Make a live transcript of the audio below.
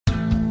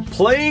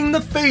Playing the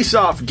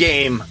face-off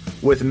game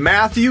with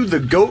Matthew the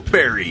Goat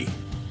Berry.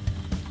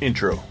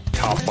 Intro.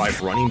 Top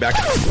 5 running back.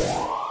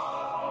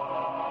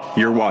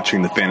 You're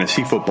watching the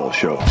Fantasy Football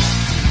Show.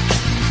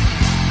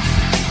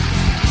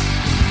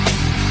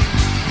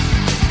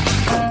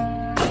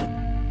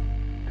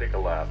 Take a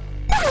lap.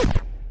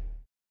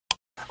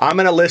 I'm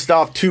going to list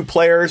off 2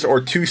 players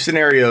or 2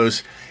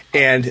 scenarios,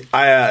 and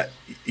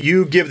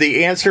you give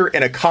the answer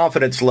and a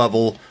confidence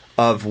level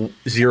of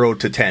 0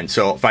 to 10.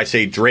 So if I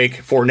say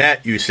Drake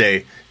Fournette, you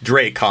say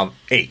Drake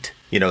 8.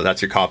 You know,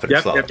 that's your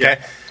confidence level. Okay.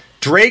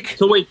 Drake.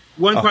 So wait,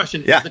 one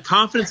question. Yeah. Is the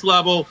confidence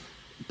level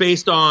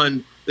based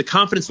on the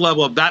confidence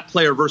level of that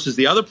player versus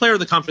the other player, or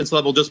the confidence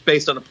level just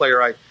based on the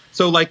player?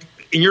 So like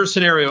in your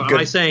scenario, Good. am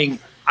I saying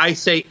I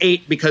say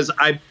 8 because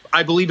I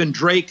believe in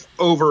Drake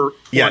over Fournette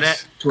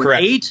Yes, to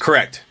correct. an 8?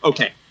 Correct.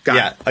 Okay,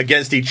 got it.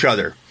 Against each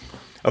other.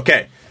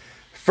 Okay.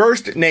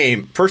 First 2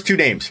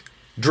 names.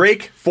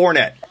 Drake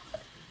Fournette.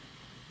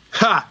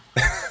 Ha!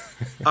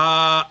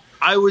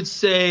 I would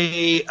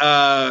say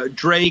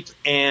Drake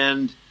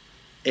and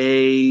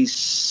a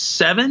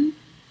 7.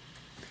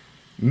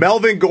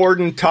 Melvin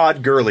Gordon,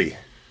 Todd Gurley.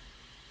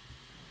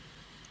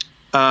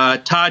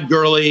 Todd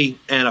Gurley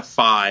and a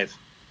 5.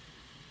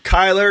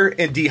 Kyler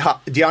and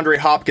DeAndre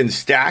Hopkins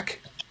stack,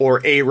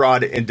 or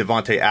A-Rod and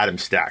Devontae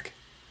Adams stack?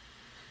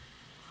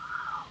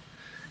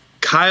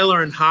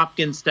 Kyler and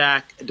Hopkins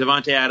stack,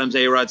 Devontae Adams,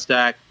 A-Rod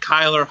stack.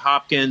 Kyler,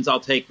 Hopkins, I'll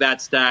take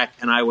that stack,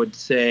 and I would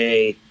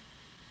say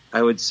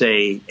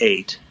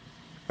 8.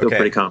 Feel Okay.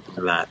 pretty confident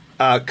in that.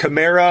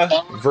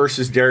 Kamara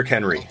versus Derrick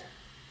Henry.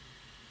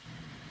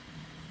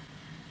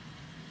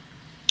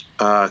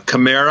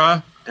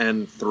 Kamara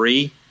and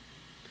 3.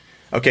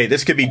 Okay,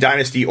 this could be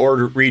dynasty or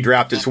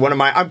redraft. It's one of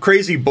my. I'm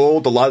crazy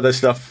bold. A lot of the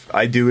stuff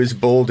I do is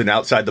bold and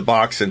outside the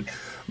box. And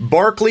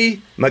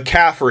Barkley,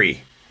 McCaffrey,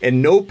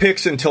 and no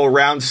picks until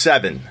round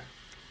 7,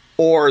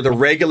 or the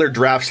regular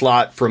draft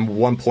slot from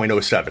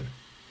 1.07.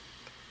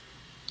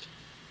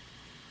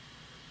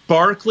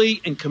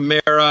 Barkley and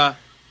Kamara.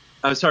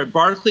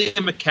 Barkley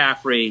and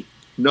McCaffrey.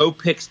 No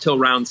picks till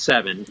round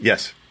 7.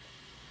 Yes.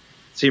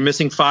 So you're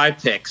missing 5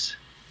 picks,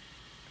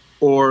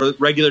 or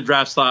regular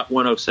draft slot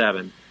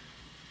 107.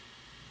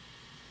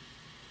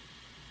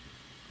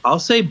 I'll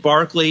say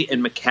Barkley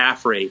and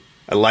McCaffrey.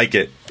 I like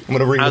it. I'm going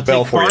to ring the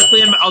bell for you.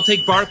 I'll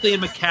take Barkley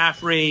and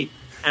McCaffrey,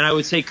 and I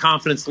would say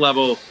confidence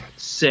level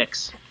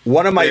 6.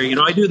 One of my,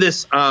 I do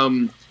this.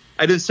 I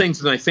did this thing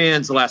to my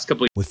fans the last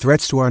couple of With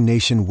threats to our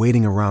nation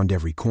waiting around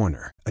every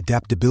corner,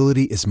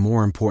 adaptability is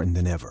more important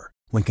than ever.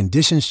 When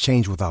conditions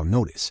change without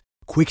notice,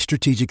 quick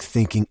strategic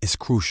thinking is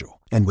crucial.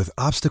 And with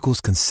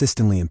obstacles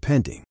consistently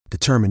impending,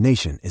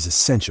 determination is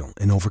essential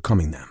in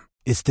overcoming them.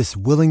 It's this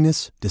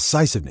willingness,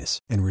 decisiveness,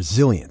 and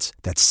resilience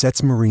that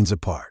sets Marines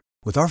apart.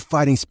 With our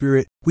fighting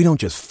spirit, we don't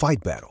just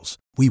fight battles,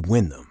 we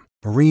win them.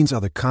 Marines are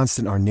the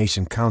constant our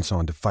nation counts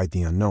on to fight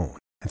the unknown.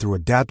 And through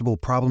adaptable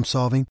problem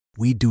solving,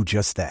 we do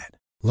just that.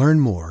 Learn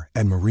more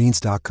at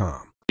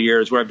marines.com.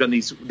 years where I've done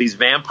these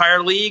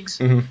vampire leagues,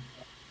 Mhm.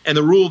 and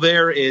the rule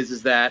there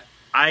is that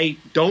I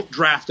don't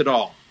draft at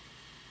all.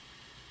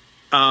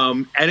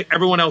 And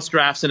everyone else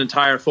drafts an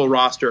entire full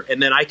roster,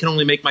 and then I can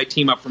only make my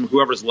team up from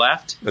whoever's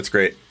left. That's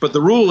great. But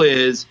the rule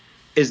is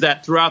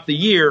that throughout the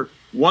year,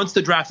 once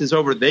the draft is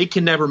over, they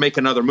can never make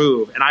another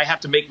move, and I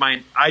have to make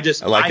mine.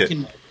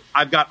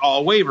 I've got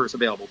all waivers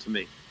available to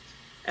me,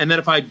 and then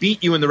if I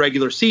beat you in the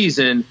regular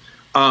season,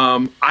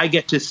 I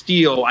get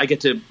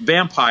to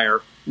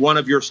vampire one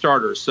of your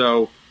starters.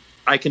 So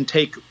I can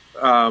take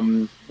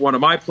one of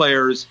my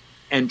players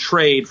and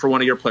trade for one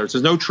of your players.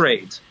 There's no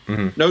trades.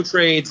 Mm-hmm. No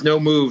trades, no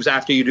moves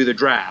after you do the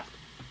draft.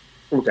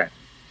 Okay.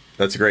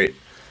 That's great.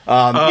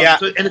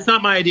 And it's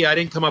not my idea. I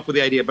didn't come up with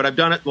the idea, but I've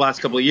done it the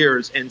last couple of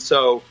years. And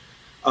so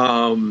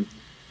I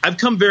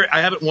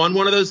haven't won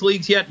one of those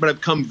leagues yet, but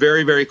I've come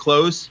very, very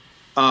close.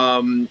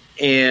 So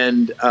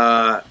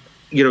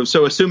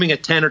assuming a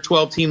 10 or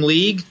 12 team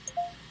league,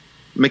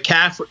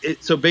 McCaffrey.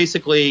 So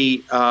basically,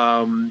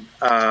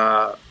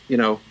 McCaffrey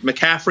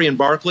and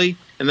Barkley,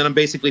 and then I'm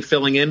basically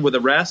filling in with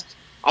the rest.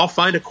 I'll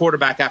find a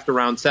quarterback after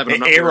round 7. I'm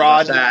not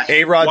A-Rod,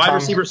 wide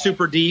receiver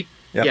super deep.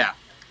 Yep. Yeah.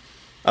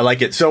 I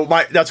like it. So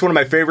that's one of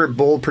my favorite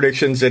bold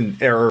predictions and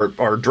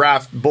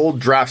bold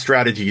draft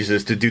strategies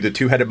is to do the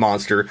 2-headed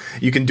monster.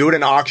 You can do it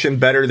in auction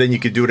better than you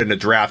could do it in a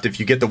draft. If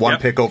you get the 1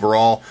 pick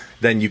overall,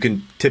 then you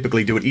can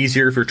typically do it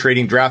easier if you're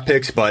trading draft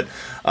picks. But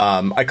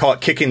I call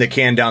it kicking the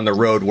can down the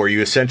road, where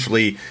you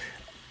essentially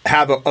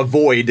have a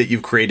void that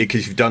you've created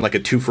because you've done like a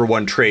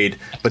 2-for-1 trade,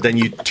 but then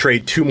you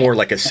trade 2 more,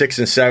 like a 6th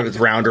and 7th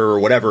rounder or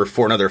whatever,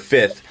 for another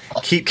 5th.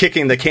 Keep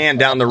kicking the can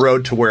down the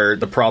road to where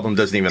the problem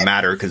doesn't even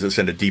matter because it's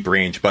in a deep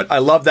range. But I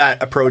love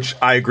that approach.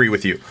 I agree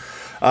with you.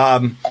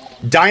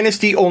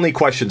 Dynasty only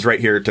questions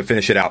right here to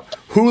finish it out.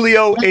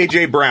 Julio,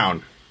 A.J.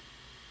 Brown.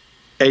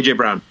 A.J.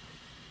 Brown.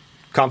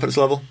 Confidence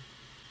level?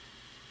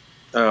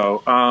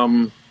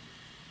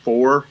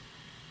 4.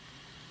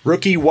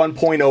 Rookie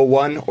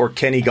 1.01 or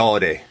Kenny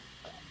Galladay?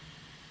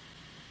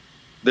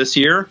 This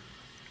year?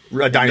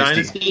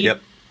 Dynasty.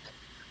 Yep.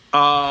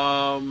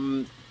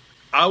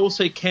 I will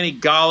say Kenny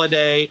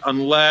Golladay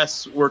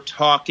unless we're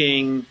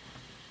talking.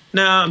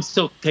 No, I'm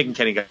still taking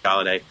Kenny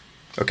Golladay.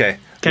 Okay.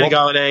 Kenny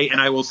Golladay,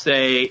 and I will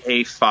say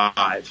a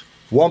 5.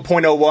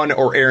 1.01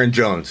 or Aaron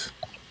Jones?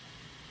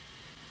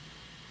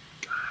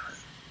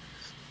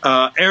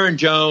 Aaron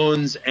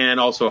Jones and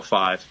also a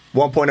 5.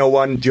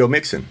 1.01 Joe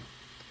Mixon?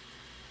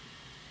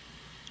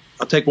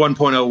 I'll take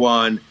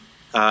 1.01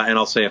 and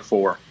I'll say a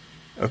 4.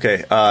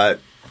 Okay.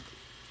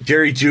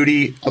 Jerry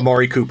Jeudy,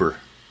 Amari Cooper,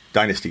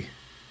 Dynasty.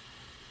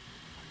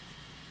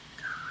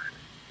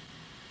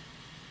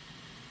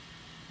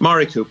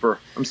 Amari Cooper.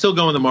 I'm still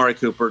going with Amari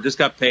Cooper. Just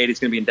got paid. He's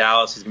going to be in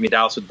Dallas. He's going to be in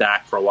Dallas with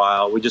Dak for a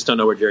while. We just don't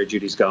know where Jerry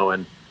Jeudy's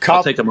going.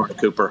 I'll take Amari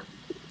Cooper.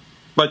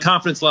 But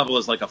confidence level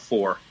is like a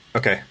 4.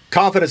 Okay.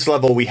 Confidence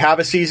level, we have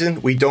a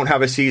season, we don't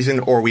have a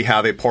season, or we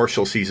have a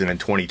partial season in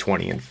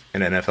 2020 in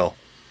NFL?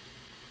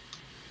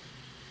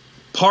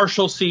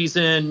 Partial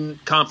season,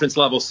 confidence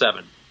level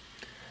 7.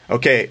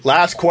 Okay,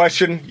 last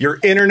question. Your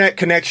internet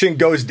connection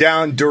goes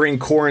down during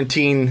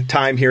quarantine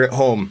time here at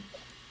home.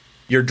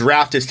 Your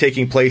draft is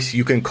taking place.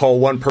 You can call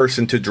one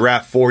person to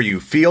draft for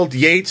you. Field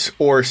Yates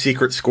or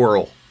Secret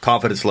Squirrel?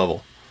 Confidence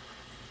level.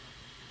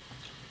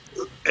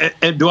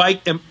 And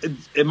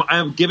am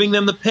I giving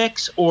them the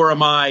picks, or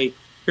am I?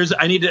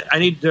 I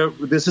need to.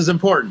 This is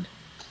important.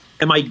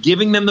 Am I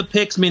giving them the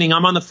picks, meaning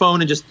I'm on the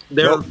phone and just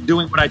they're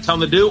doing what I tell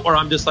them to do, or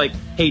I'm just like,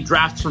 hey,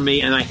 draft for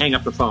me, and I hang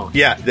up the phone?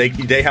 Yeah,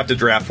 they have to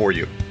draft for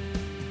you.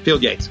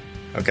 Field Yates.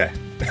 Okay.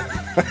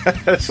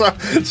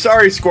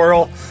 Sorry,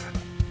 Squirrel.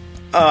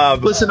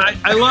 Listen,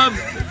 I love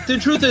the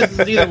truth is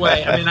either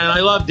way. I mean,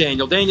 I love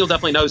Daniel. Daniel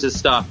definitely knows his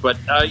stuff, but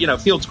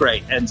Field's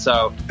great, and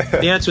so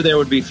the answer there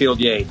would be Field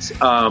Yates.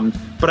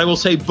 But I will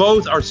say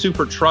both are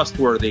super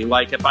trustworthy.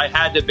 Like if I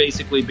had to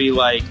basically be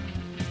like,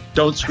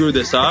 don't screw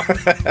this up.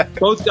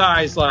 Both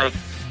guys are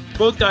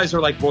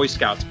like Boy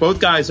Scouts. Both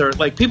guys are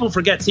like, people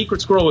forget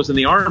Secret Squirrel was in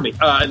the Army,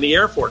 in the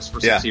Air Force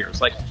for 6 years.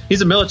 Like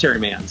he's a military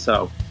man.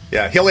 So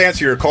yeah, he'll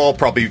answer your call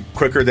probably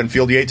quicker than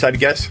Field Yates, I'd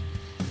guess.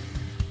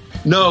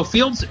 No,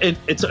 Fields,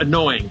 it's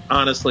annoying,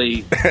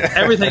 honestly.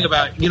 Everything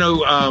about,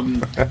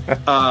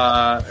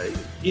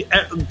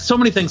 so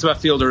many things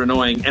about Field are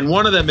annoying. And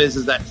one of them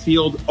is that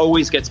Field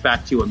always gets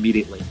back to you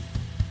immediately.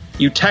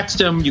 You text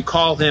him, you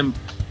call him,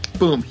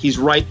 boom, he's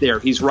right there.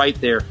 He's right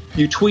there.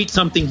 You tweet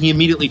something, he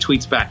immediately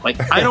tweets back.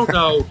 Like, I don't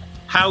know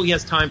how he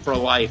has time for a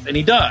life, and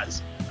he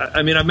does.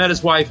 I mean, I met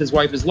his wife. His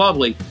wife is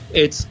lovely.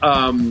 It's,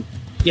 there's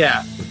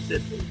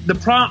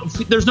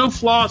no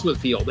flaws with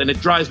Field, and it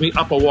drives me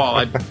up a wall.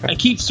 I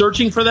keep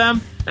searching for them,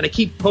 and I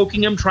keep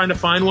poking him, trying to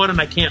find one, and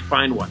I can't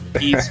find one.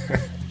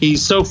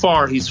 He's so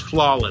far, he's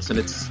flawless, and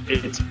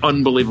it's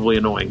unbelievably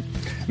annoying.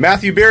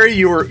 Matthew Berry,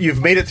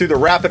 you've made it through the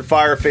rapid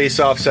fire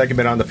face-off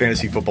segment on the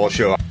Fantasy Football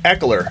Show.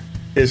 Eckler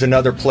is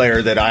another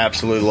player that I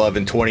absolutely love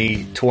in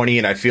 2020,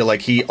 and I feel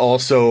like he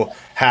also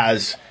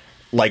has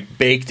like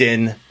baked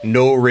in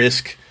no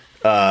risk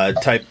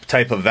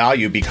type of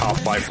value, be top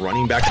 5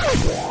 running back.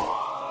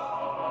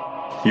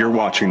 You're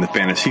watching the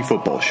Fantasy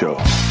Football Show.